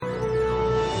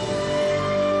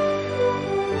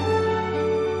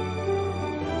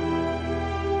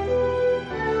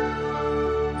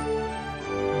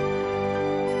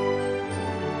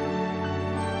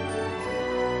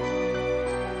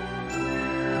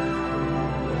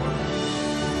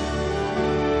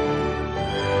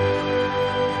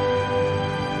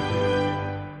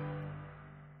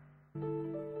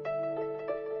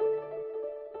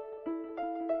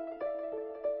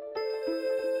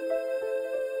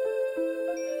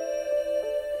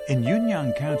In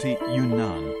Yunyang County,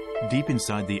 Yunnan, deep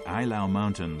inside the Ailau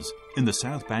Mountains, in the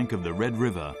south bank of the Red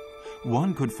River,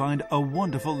 one could find a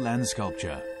wonderful land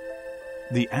sculpture.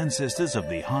 The ancestors of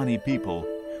the Hani people,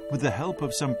 with the help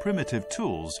of some primitive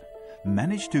tools,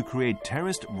 managed to create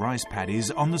terraced rice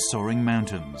paddies on the soaring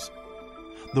mountains.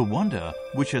 The wonder,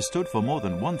 which has stood for more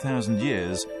than 1,000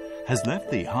 years, has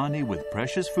left the Hani with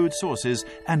precious food sources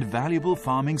and valuable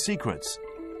farming secrets.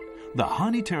 The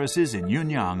Hani terraces in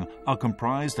Yunyang are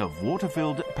comprised of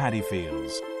water-filled paddy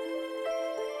fields.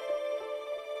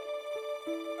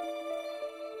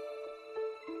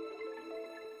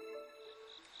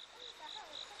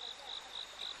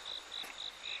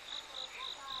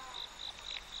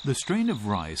 The strain of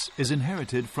rice is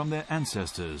inherited from their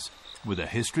ancestors, with a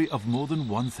history of more than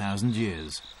 1,000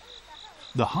 years.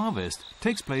 The harvest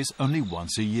takes place only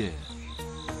once a year.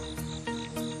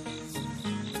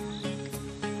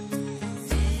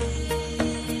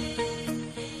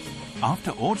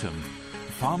 After autumn,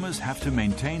 farmers have to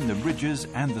maintain the ridges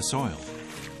and the soil.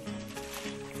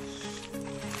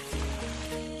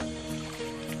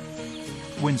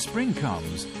 When spring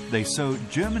comes, they sow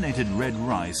germinated red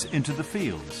rice into the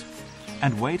fields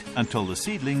and wait until the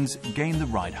seedlings gain the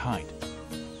right height,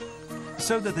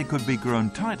 so that they could be grown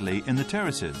tightly in the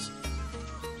terraces.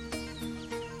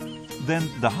 Then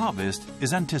the harvest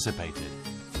is anticipated.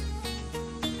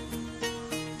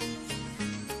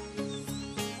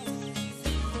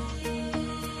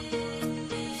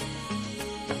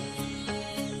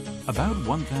 About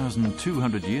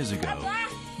 1,200 years ago,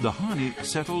 the Hani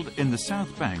settled in the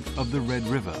south bank of the Red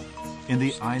River, in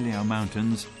the Ailau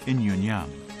Mountains in Yunyang,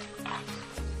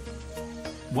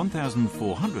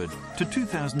 1,400 to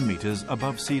 2,000 meters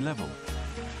above sea level.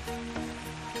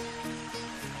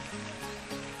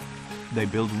 They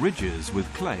built ridges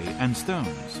with clay and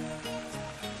stones,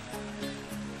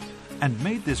 and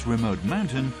made this remote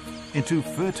mountain into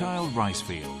fertile rice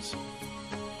fields.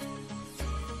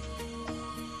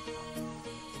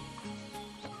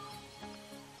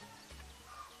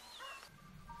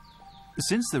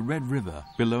 Since the Red River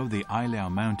below the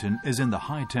Ailau mountain is in the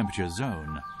high temperature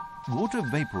zone, water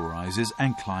vaporizes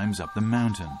and climbs up the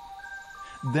mountain.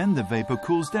 Then the vapor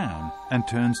cools down and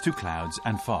turns to clouds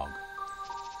and fog.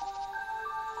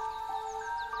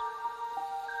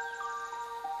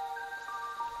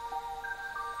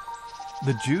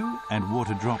 The dew and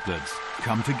water droplets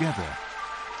come together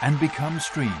and become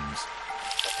streams.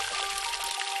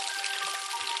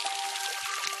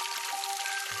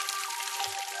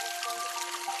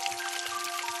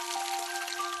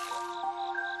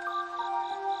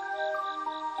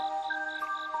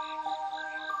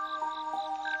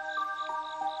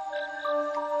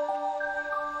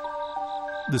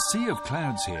 The sea of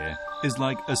clouds here is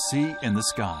like a sea in the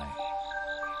sky.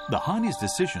 The Hani's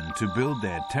decision to build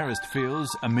their terraced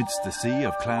fields amidst the sea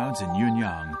of clouds in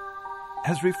Yunyang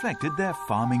has reflected their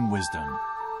farming wisdom.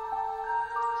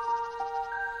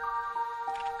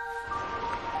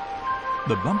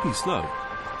 The bumpy slope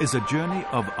is a journey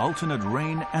of alternate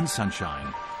rain and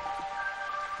sunshine.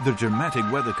 The dramatic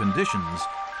weather conditions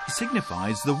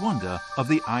signifies the wonder of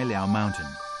the Ailau mountain.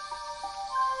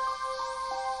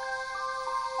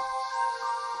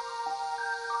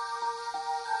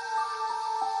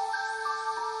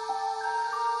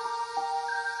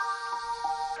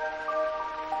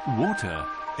 Water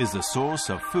is the source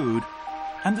of food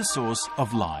and the source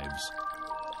of lives.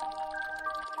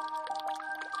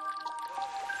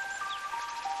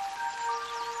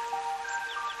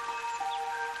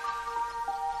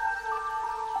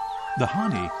 The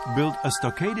Hani built a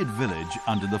stockaded village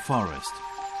under the forest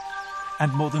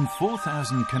and more than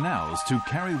 4,000 canals to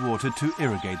carry water to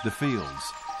irrigate the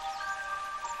fields.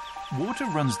 Water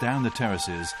runs down the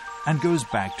terraces and goes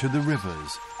back to the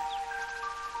rivers.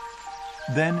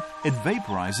 Then it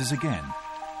vaporizes again.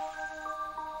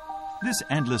 This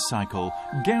endless cycle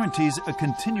guarantees a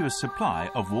continuous supply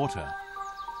of water.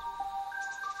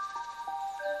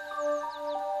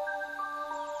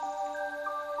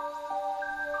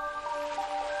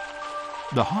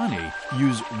 The Hani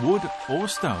use wood or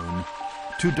stone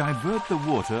to divert the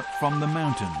water from the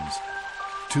mountains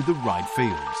to the right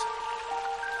fields.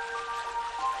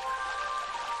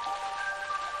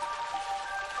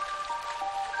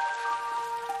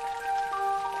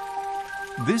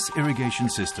 This irrigation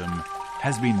system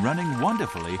has been running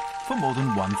wonderfully for more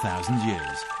than 1,000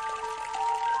 years.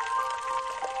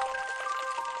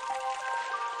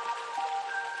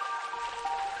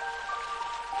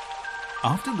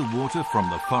 After the water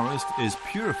from the forest is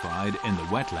purified in the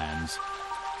wetlands,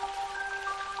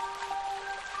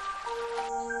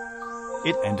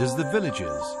 it enters the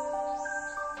villages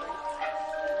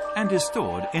and is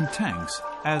stored in tanks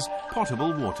as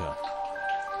potable water.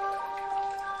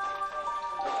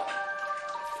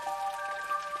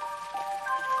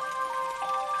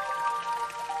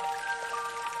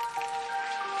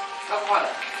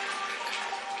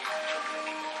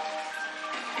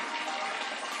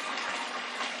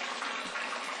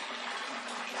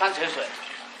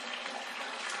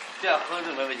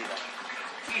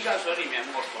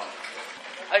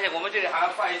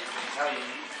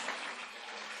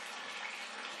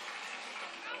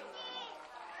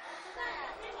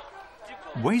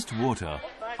 Wastewater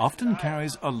often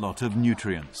carries a lot of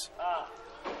nutrients.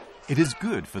 It is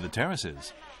good for the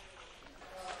terraces.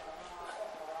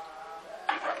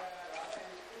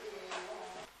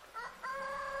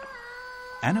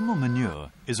 Animal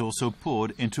manure is also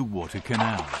poured into water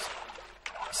canals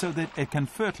so that it can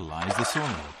fertilize the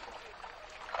soil.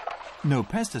 No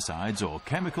pesticides or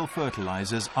chemical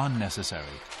fertilizers are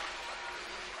necessary.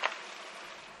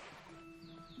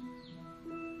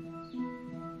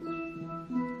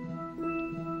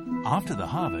 After the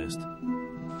harvest,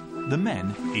 the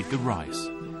men eat the rice,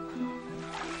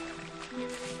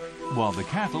 while the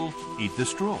cattle eat the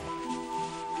straw.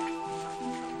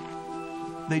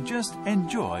 They just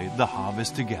enjoy the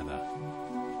harvest together.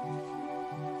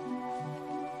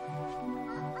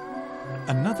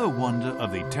 Another wonder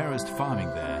of the terraced farming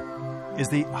there is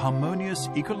the harmonious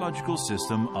ecological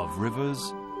system of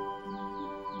rivers,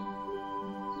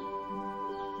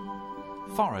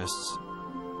 forests,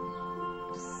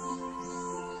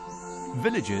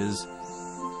 villages,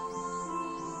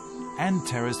 and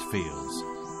terraced fields.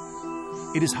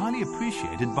 It is highly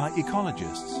appreciated by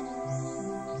ecologists.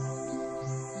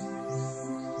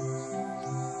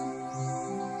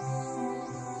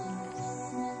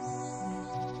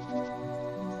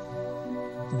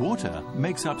 Water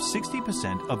makes up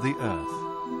 60% of the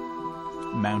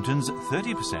earth, mountains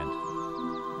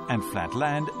 30%, and flat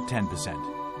land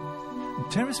 10%.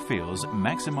 Terrace fields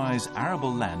maximize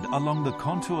arable land along the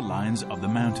contour lines of the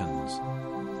mountains.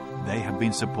 They have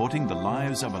been supporting the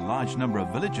lives of a large number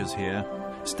of villagers here,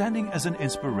 standing as an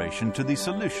inspiration to the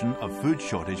solution of food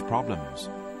shortage problems.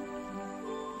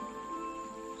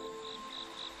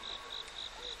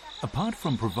 Apart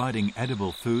from providing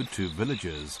edible food to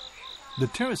villagers, the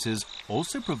terraces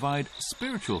also provide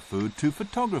spiritual food to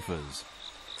photographers.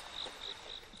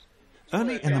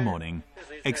 Early in the morning,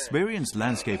 experienced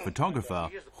landscape photographer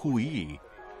Hu Yi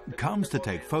comes to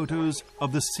take photos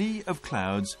of the sea of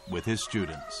clouds with his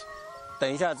students.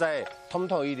 等一下再通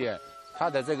透一点，它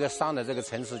的这个山的这个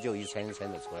层次就一层一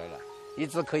层的出来了，一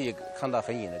直可以看到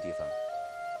很远的地方。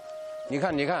你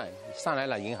看，你看，上来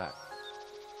了银海。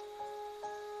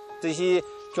这些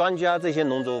庄稼、这些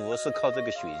农作物是靠这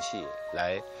个水汽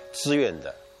来滋润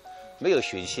的，没有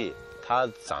水汽，它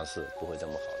长势不会这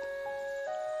么好的。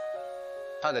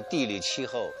它的地理气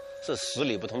候是十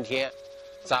里不同天，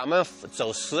咱们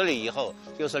走10里以后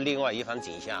又是另外一番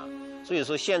景象。所以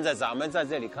说，现在咱们在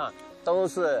这里看都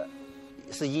是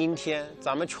阴天，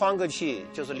咱们穿过去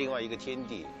就是另外一个天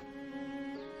地。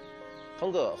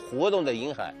通过活动的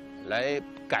银海来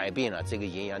改变了这个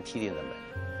营养体里的美。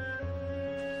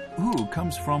Hu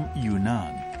comes from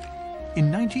Yunnan. In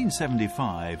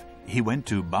 1975, he went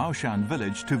to Baoshan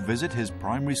village to visit his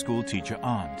primary school teacher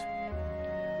aunt.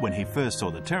 When he first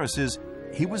saw the terraces,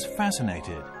 he was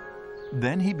fascinated.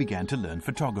 Then he began to learn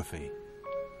photography.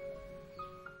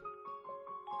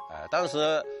 当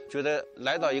时觉得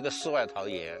来到一个世外桃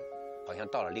源，好像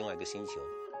到了另外一个星球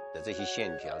的这些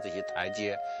线条、这些台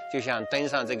阶，就像登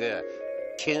上这个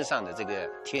天上的这个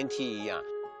天梯一样。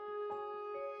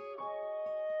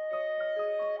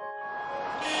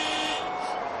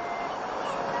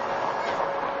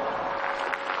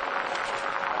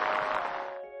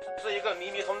是一个秘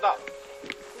密通道，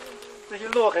这些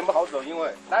路很不好走，因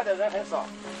为来的人很少。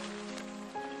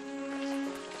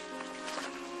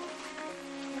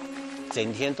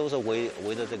整天都是围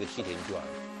着这个梯田转，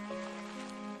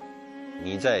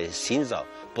你在寻找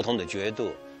不同的角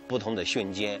度、不同的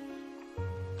瞬间。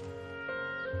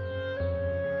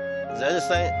人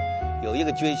生有一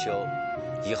个追求，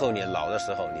以后你老的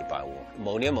时候你把握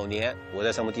某年某年我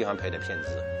在什么地方拍的片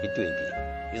子一对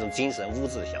比，一种精神物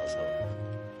质的享受。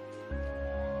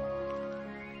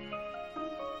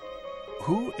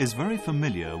Hu is very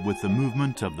familiar with the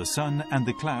movement of the sun and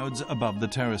the clouds above the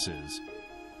terraces.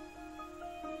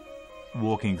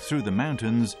 Walking through the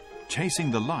mountains,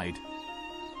 chasing the light,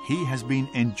 he has been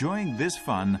enjoying this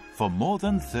fun for more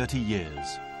than 30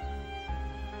 years.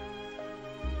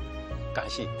 感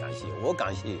谢，我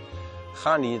感谢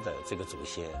哈尼的这个祖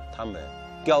先，他们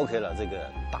雕刻了这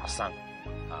个大山，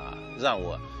让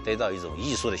我得到一种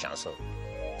艺术的享受，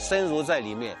深入在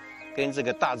里面跟这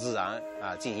个大自然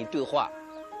进行对话。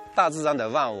大自然的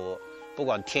万物，不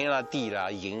管天啊、地啊、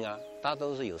云啊，它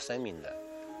都是有生命的，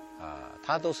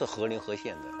它都是和灵和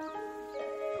现的。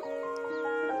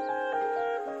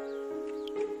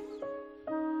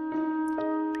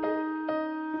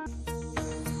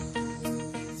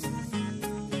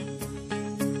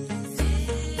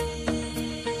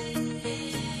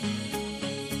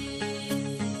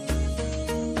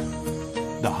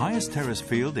The highest terrace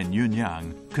field in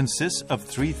Yunyang consists of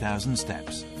 3,000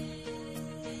 steps.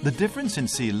 The difference in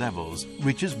sea levels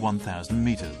reaches 1,000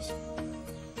 meters.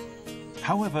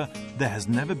 However, there has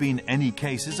never been any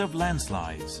cases of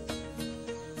landslides.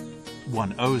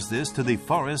 One owes this to the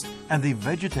forest and the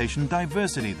vegetation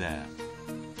diversity there.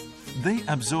 They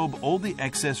absorb all the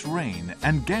excess rain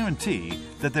and guarantee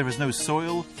that there is no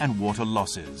soil and water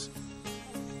losses.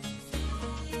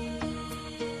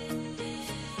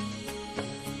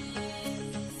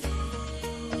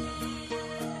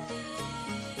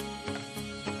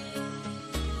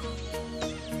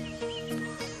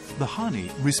 The Hani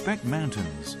respect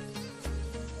mountains,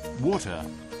 water,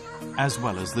 as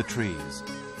well as the trees.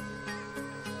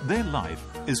 Their life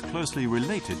is closely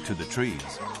related to the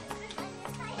trees.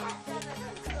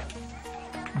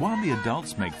 While the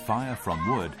adults make fire from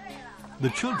wood,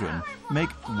 the children make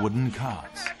wooden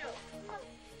carts.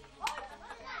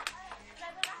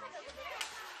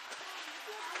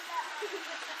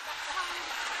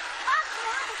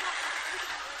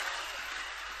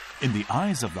 In the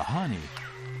eyes of the Hani,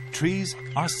 trees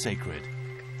are sacred.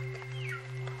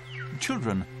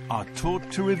 Children are taught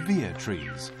to revere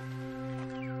trees.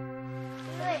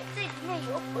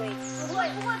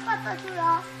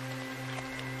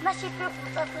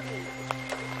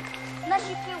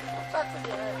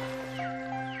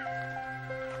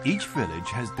 Each village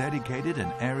has dedicated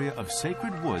an area of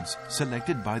sacred woods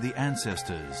selected by the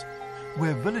ancestors,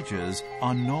 where villagers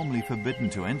are normally forbidden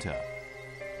to enter.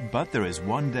 But there is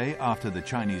one day after the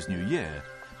Chinese New Year,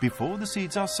 before the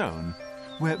seeds are sown,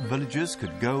 where villagers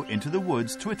could go into the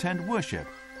woods to attend worship,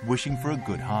 wishing for a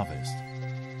good harvest.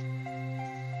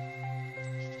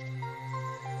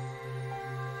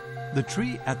 The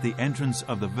tree at the entrance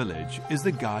of the village is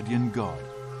the guardian god.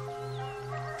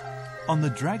 On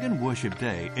the dragon worship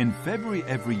day in February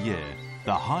every year,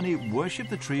 the Hani worship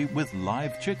the tree with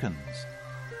live chickens.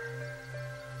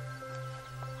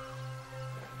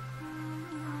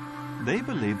 They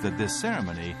believe that this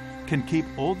ceremony can keep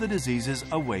all the diseases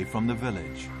away from the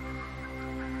village.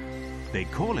 They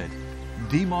call it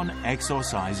Demon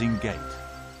Exorcising Gate.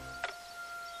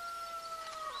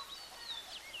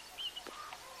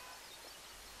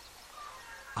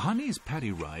 Hani's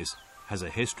paddy rice has a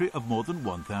history of more than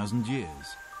 1,000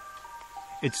 years.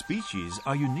 Its species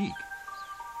are unique.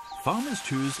 Farmers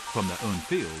choose from their own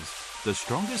fields the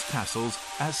strongest tassels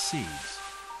as seeds.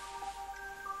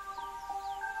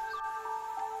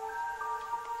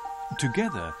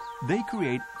 Together, they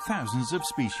create thousands of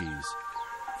species,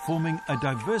 forming a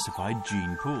diversified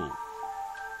gene pool.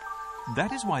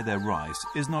 That is why their rice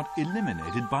is not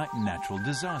eliminated by natural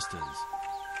disasters.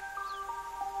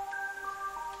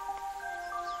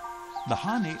 The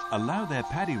Hani allow their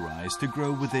paddy rice to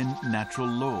grow within natural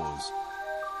laws.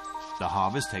 The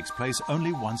harvest takes place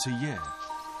only once a year.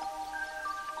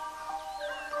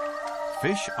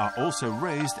 Fish are also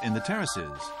raised in the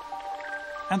terraces,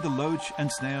 and the loach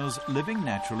and snails living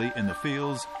naturally in the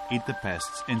fields eat the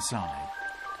pests inside.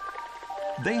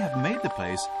 They have made the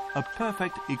place a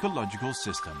perfect ecological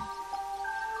system.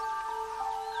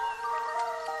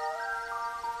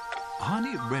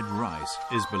 Hani red rice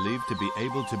is believed to be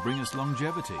able to bring us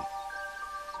longevity.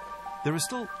 There are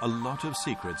still a lot of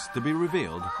secrets to be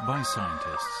revealed by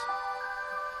scientists.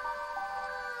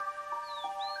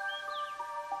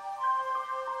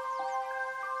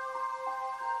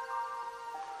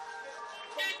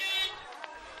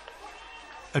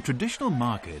 A traditional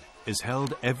market is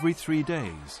held every 3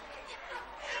 days.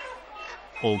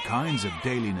 All kinds of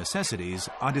daily necessities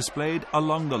are displayed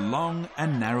along the long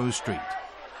and narrow street.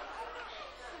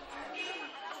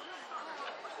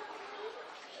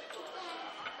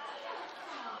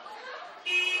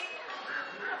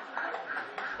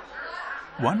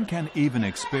 One can even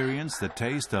experience the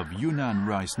taste of Yunnan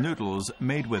rice noodles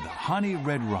made with Hani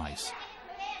red rice.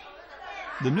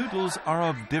 The noodles are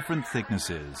of different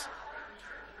thicknesses.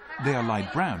 They are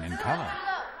light brown in color.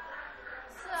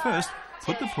 First,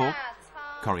 put the pork,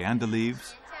 coriander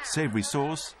leaves, savory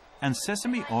sauce, and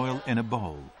sesame oil in a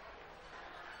bowl.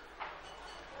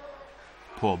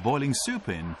 Pour boiling soup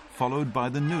in, followed by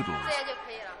the noodles.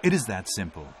 It is that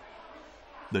simple.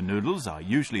 The noodles are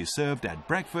usually served at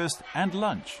breakfast and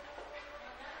lunch.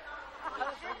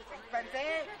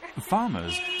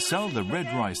 Farmers sell the red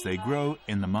rice they grow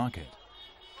in the market.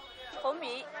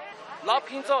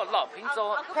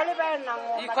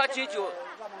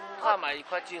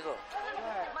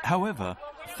 However,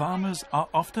 farmers are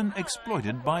often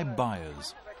exploited by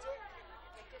buyers.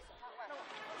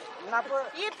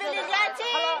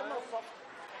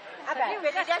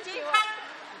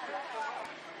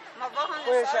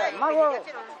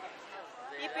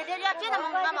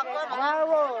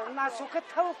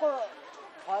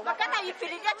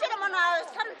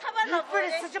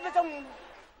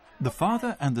 The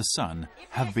father and the son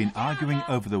have been arguing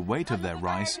over the weight of their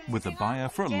rice with the buyer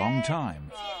for a long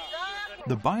time.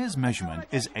 The buyer's measurement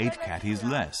is 8 catties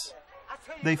less.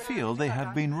 They feel they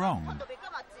have been wronged.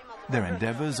 Their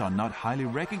endeavors are not highly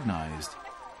recognized.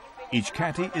 Each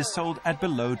catty is sold at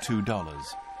below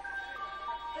 $2.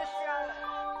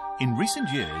 In recent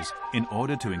years, in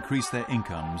order to increase their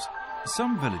incomes,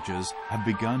 some villagers have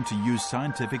begun to use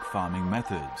scientific farming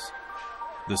methods.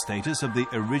 The status of the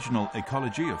original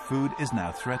ecology of food is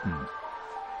now threatened.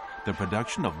 The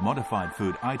production of modified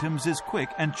food items is quick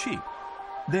and cheap.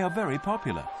 They are very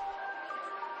popular.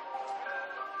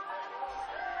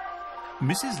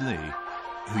 Mrs. Lee,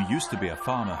 who used to be a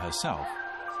farmer herself,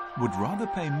 would rather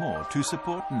pay more to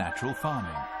support natural farming.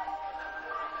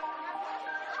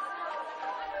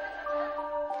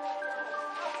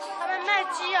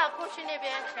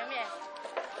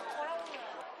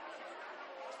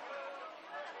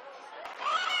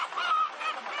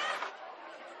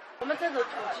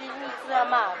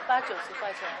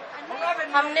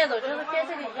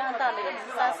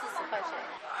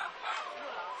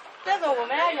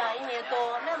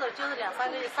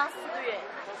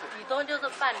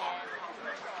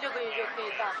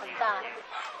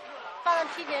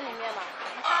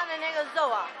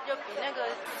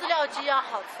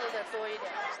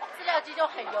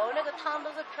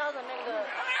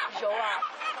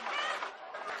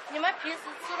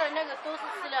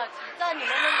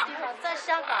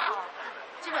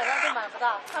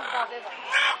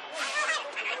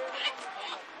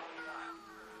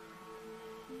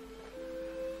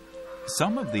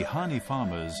 Some of the honey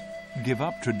farmers give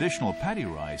up traditional paddy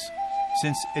rice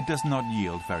since it does not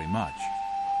yield very much.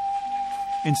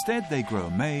 Instead, they grow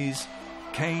maize,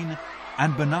 cane,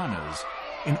 and bananas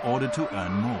in order to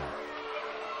earn more.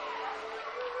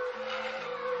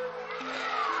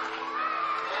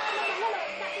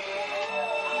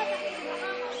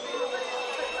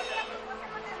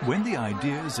 When the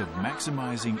ideas of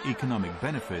maximizing economic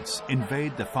benefits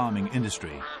invade the farming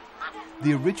industry,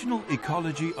 the original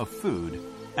ecology of food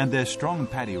and their strong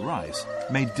paddy rice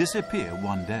may disappear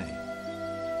one day.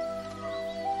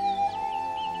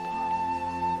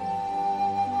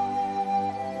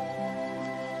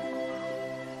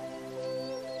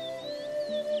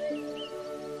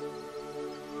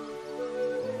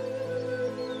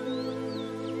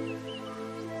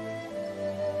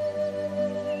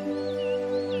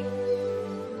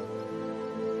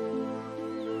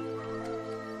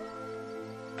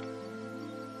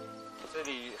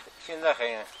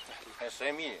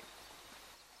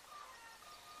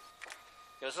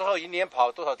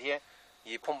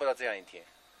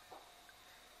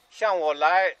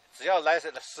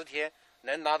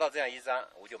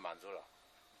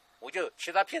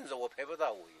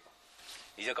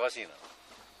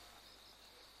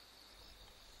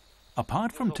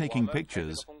 Apart from taking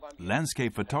pictures,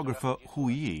 landscape photographer Hu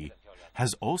Yi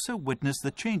has also witnessed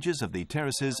the changes of the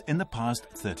terraces in the past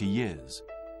 30 years.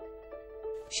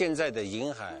 现在的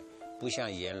银海不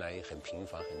像原来很频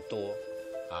繁很多，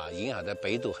银海的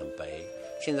白度很白。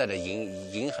现在的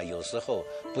银海有时候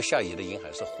不下雨的银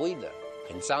海是灰的，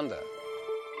很脏的。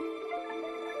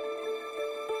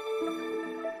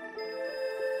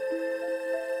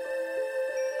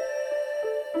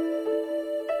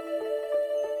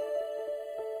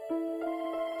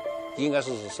应该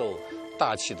是受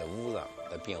大气的污染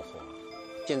的变化。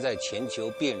 现在全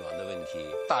球变暖的问题、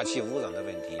大气污染的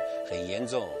问题很严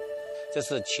重，这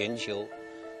是全球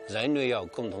人类要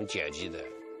共同解决的。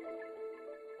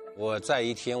我在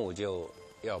一天我就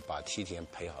要把梯田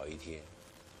培好一天，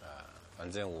反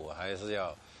正我还是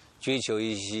要追求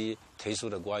一些特殊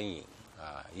的光影，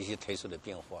一些特殊的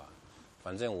变化。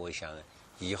反正我想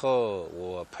以后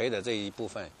我培的这一部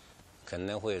分可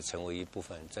能会成为一部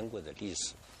分珍贵的历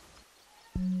史。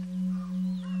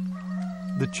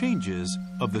 The changes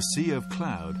of the Sea of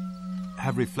Cloud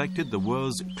have reflected the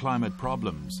world's climate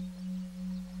problems.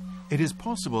 It is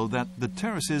possible that the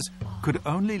terraces could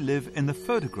only live in the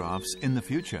photographs in the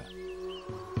future.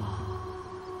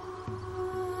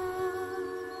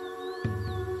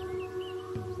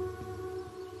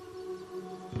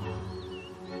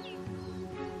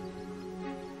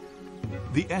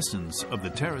 The essence of the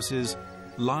terraces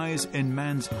lies in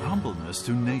man's humbleness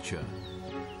to nature.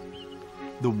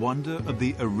 The wonder of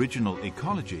the original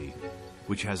ecology,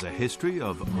 which has a history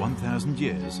of 1,000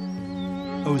 years,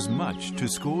 owes much to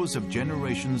scores of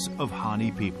generations of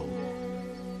hardy people.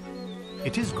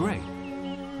 It is great,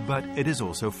 but it is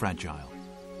also fragile.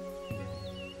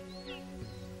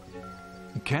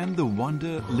 Can the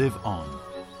wonder live on?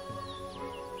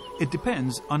 It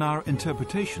depends on our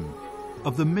interpretation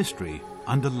of the mystery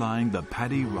underlying the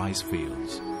paddy rice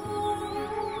fields.